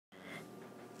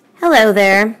Hello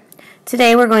there.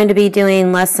 Today we're going to be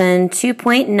doing lesson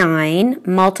 2.9,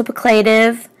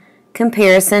 Multiplicative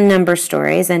Comparison Number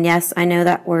Stories. And yes, I know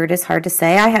that word is hard to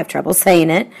say. I have trouble saying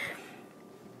it.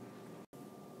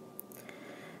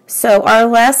 So our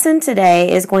lesson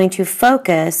today is going to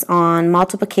focus on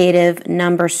multiplicative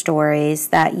number stories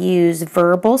that use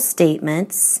verbal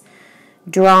statements,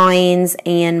 drawings,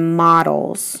 and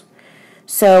models.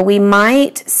 So we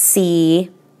might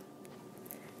see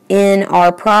in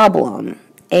our problem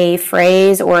a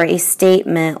phrase or a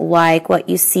statement like what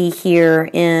you see here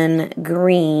in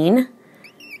green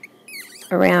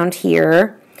around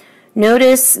here.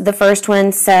 Notice the first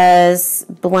one says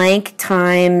blank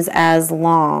times as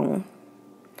long.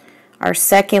 Our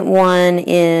second one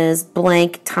is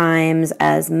blank times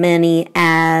as many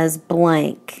as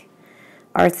blank.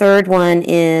 Our third one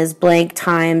is blank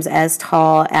times as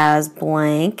tall as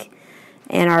blank.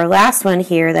 And our last one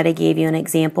here that I gave you an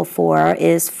example for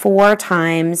is 4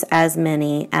 times as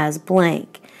many as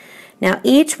blank. Now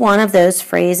each one of those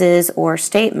phrases or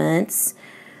statements,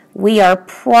 we are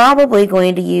probably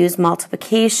going to use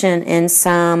multiplication in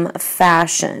some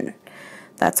fashion.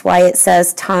 That's why it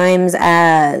says times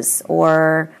as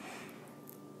or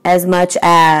as much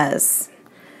as.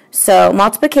 So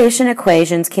multiplication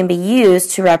equations can be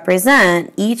used to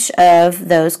represent each of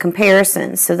those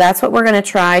comparisons. So that's what we're going to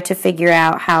try to figure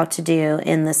out how to do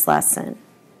in this lesson.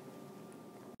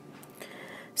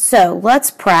 So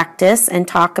let's practice and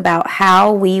talk about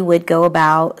how we would go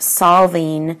about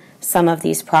solving some of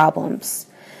these problems.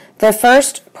 The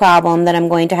first problem that I'm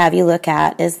going to have you look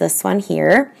at is this one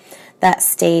here that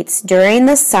states, during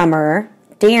the summer,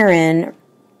 Darren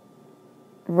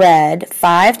read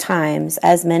 5 times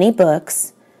as many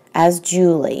books as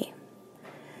Julie.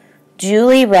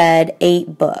 Julie read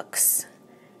 8 books.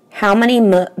 How many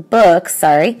books,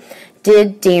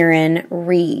 did Darren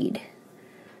read?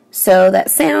 So that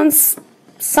sounds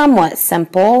somewhat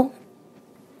simple,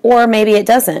 or maybe it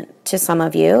doesn't to some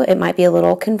of you. It might be a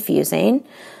little confusing.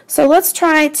 So let's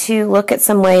try to look at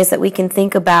some ways that we can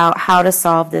think about how to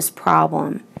solve this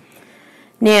problem.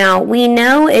 Now, we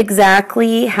know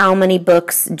exactly how many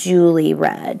books Julie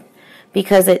read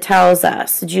because it tells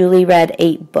us Julie read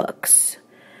 8 books.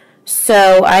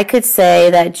 So I could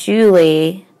say that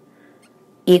Julie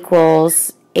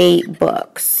equals 8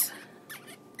 books.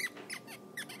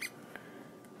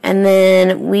 And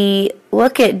then we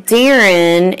look at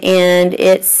Darren and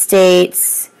it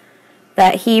states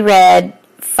that he read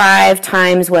 5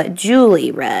 times what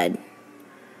Julie read.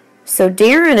 So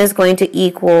Darren is going to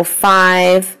equal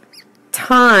 5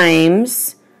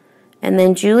 times, and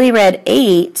then Julie read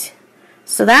 8,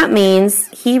 so that means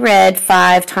he read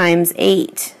 5 times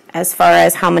 8 as far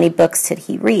as how many books did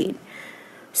he read.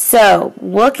 So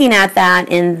looking at that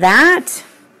in that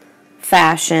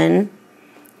fashion,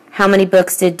 how many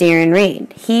books did Darren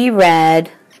read? He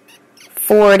read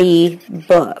 40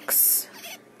 books.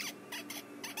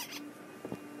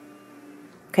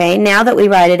 Okay, now that we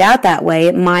write it out that way,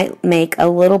 it might make a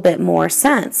little bit more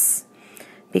sense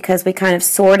because we kind of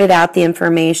sorted out the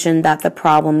information that the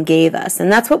problem gave us.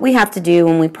 And that's what we have to do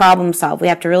when we problem solve. We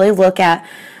have to really look at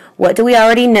what do we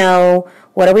already know,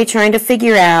 what are we trying to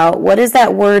figure out, what is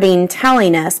that wording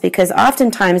telling us, because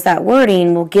oftentimes that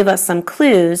wording will give us some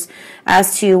clues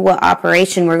as to what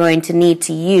operation we're going to need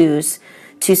to use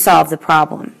to solve the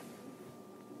problem.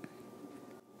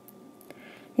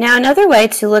 Now, another way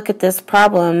to look at this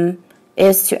problem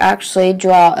is to actually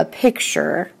draw a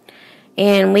picture.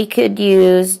 And we could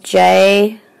use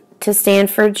J to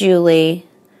stand for Julie.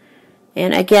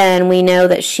 And again, we know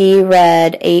that she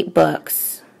read 8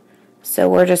 books. So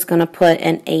we're just going to put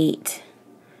an 8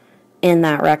 in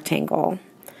that rectangle.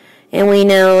 And we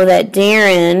know that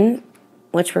Darren,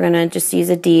 which we're going to just use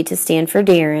a D to stand for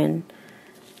Darren,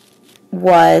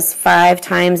 was 5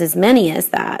 times as many as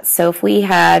that. So if we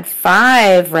had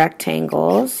 5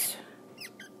 rectangles,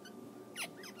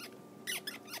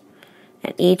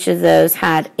 and each of those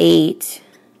had 8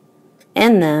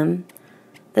 in them,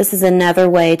 this is another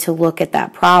way to look at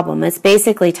that problem. It's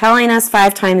basically telling us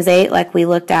 5 times 8 like we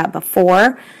looked at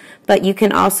before, but you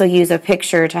can also use a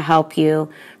picture to help you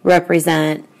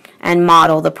represent and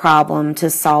model the problem to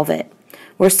solve it.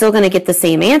 We're still going to get the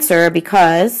same answer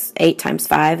because 8 times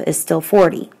 5 is still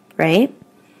 40, right?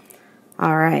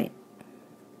 All right.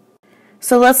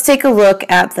 So let's take a look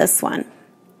at this one.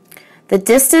 The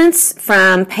distance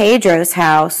from Pedro's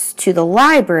house to the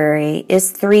library is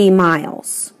 3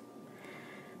 miles.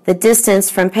 The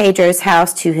distance from Pedro's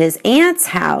house to his aunt's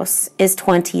house is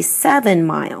 27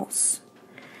 miles.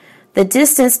 The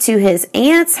distance to his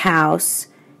aunt's house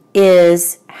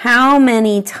is how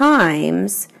many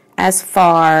times as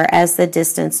far as the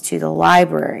distance to the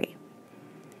library.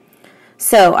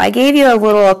 So I gave you a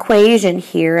little equation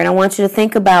here, and I want you to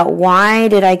think about why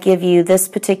did I give you this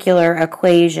particular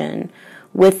equation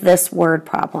with this word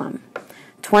problem.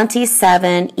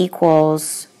 27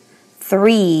 equals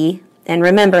 3, and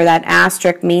remember that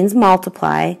asterisk means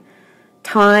multiply,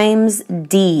 times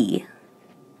D.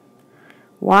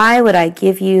 Why would I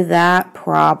give you that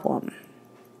problem?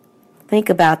 Think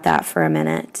about that for a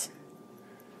minute.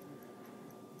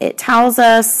 It tells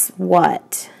us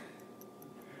what?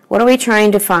 What are we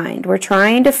trying to find? We're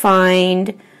trying to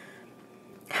find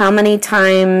how many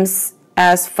times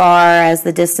as far as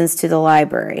the distance to the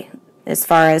library, as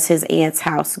far as his aunt's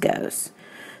house goes.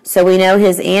 So we know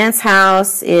his aunt's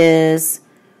house is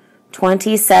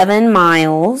 27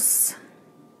 miles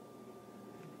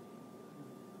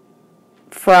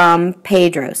from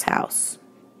Pedro's house.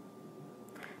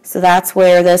 So that's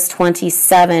where this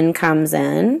 27 comes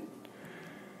in.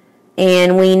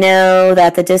 And we know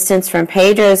that the distance from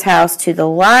Pedro's house to the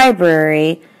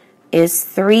library is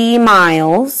 3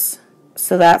 miles.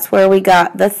 So that's where we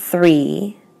got the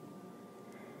 3.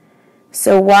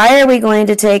 So why are we going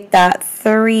to take that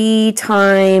 3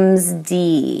 times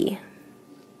D?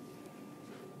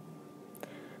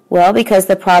 Well, because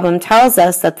the problem tells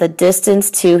us that the distance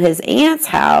to his aunt's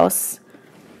house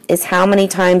is how many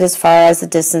times as far as the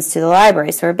distance to the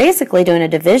library. So we're basically doing a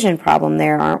division problem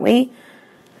there, aren't we?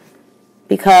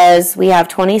 Because we have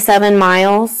 27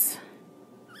 miles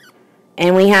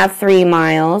and we have 3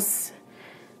 miles.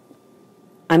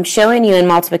 I'm showing you in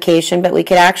multiplication, but we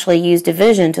could actually use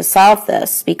division to solve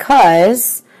this,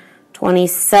 because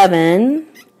 27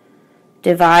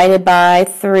 divided by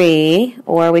 3,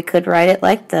 or we could write it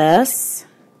like this,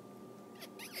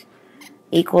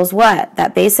 equals what?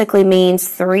 That basically means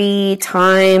 3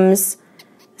 times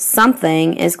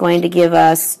something is going to give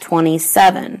us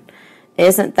 27.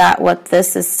 Isn't that what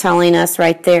this is telling us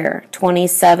right there?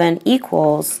 27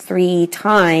 equals 3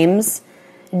 times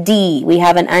D. We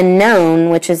have an unknown,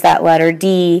 which is that letter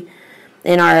D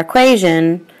in our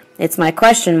equation. It's my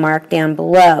question mark down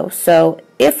below. So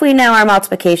if we know our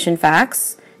multiplication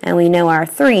facts and we know our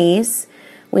 3's,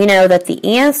 we know that the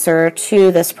answer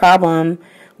to this problem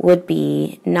would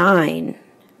be 9,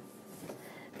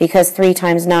 because 3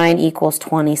 times 9 equals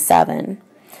 27.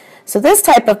 So this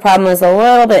type of problem is a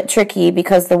little bit tricky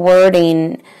because the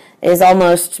wording is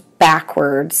almost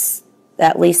backwards.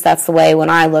 At least that's the way when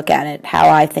I look at it, how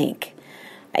I think.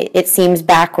 It seems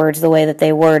backwards the way that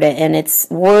they word it, and it's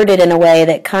worded in a way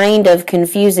that kind of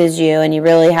confuses you, and you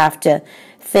really have to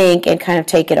think and kind of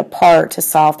take it apart to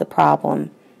solve the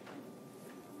problem.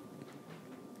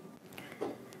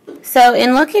 So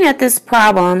in looking at this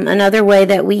problem, another way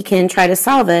that we can try to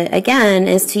solve it, again,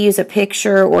 is to use a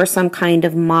picture or some kind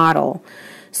of model.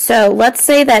 So let's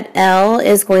say that L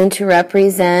is going to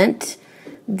represent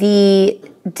the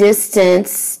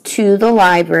distance to the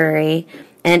library,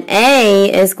 and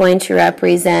A is going to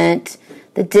represent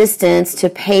the distance to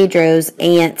Pedro's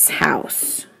aunt's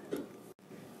house.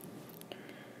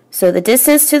 So the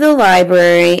distance to the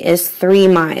library is 3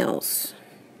 miles.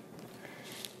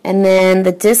 And then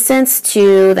the distance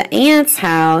to the aunt's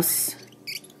house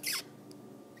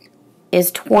is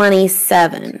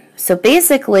 27. So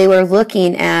basically we're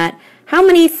looking at how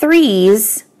many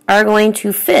 3's are going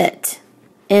to fit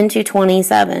into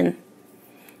 27.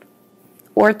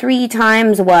 Or 3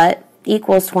 times what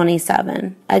equals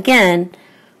 27. Again,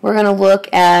 we're going to look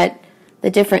at the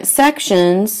different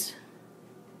sections.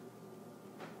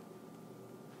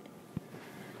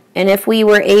 And if we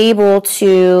were able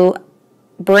to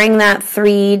bring that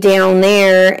 3 down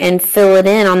there and fill it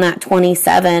in on that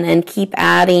 27 and keep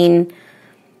adding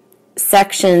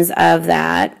sections of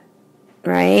that,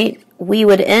 right, we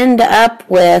would end up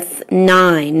with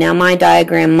 9. Now my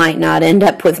diagram might not end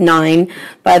up with 9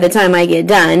 by the time I get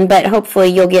done, but hopefully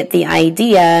you'll get the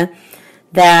idea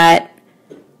that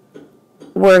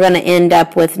we're going to end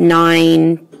up with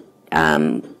 9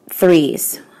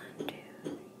 3's.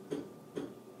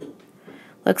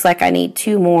 Looks like I need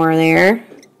 2 more there.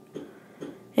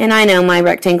 And I know my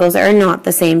rectangles are not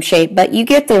the same shape, but you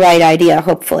get the right idea,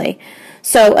 hopefully.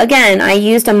 So again, I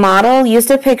used a model,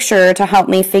 used a picture to help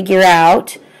me figure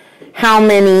out how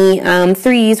many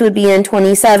 3's would be in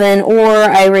 27, or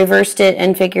I reversed it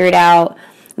and figured out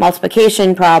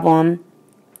multiplication problem.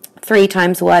 3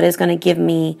 times what is going to give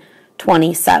me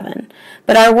 27.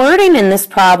 But our wording in this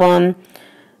problem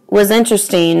was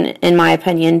interesting, in my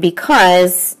opinion,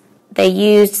 because they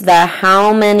used the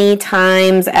how many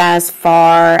times as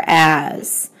far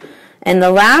as. And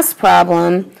the last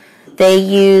problem, They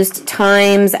used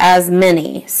times as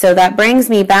many. So that brings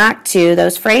me back to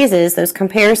those phrases, those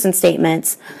comparison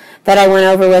statements that I went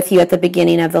over with you at the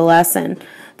beginning of the lesson.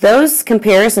 Those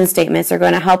comparison statements are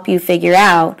going to help you figure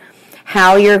out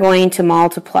how you're going to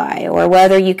multiply, or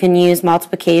whether you can use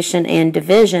multiplication and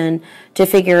division to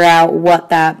figure out what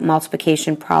that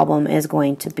multiplication problem is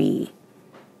going to be.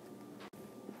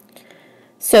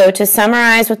 So to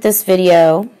summarize with this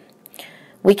video,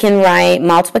 we can write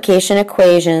multiplication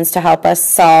equations to help us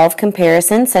solve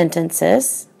comparison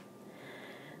sentences.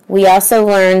 We also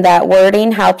learned that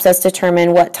wording helps us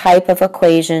determine what type of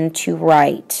equation to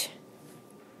write.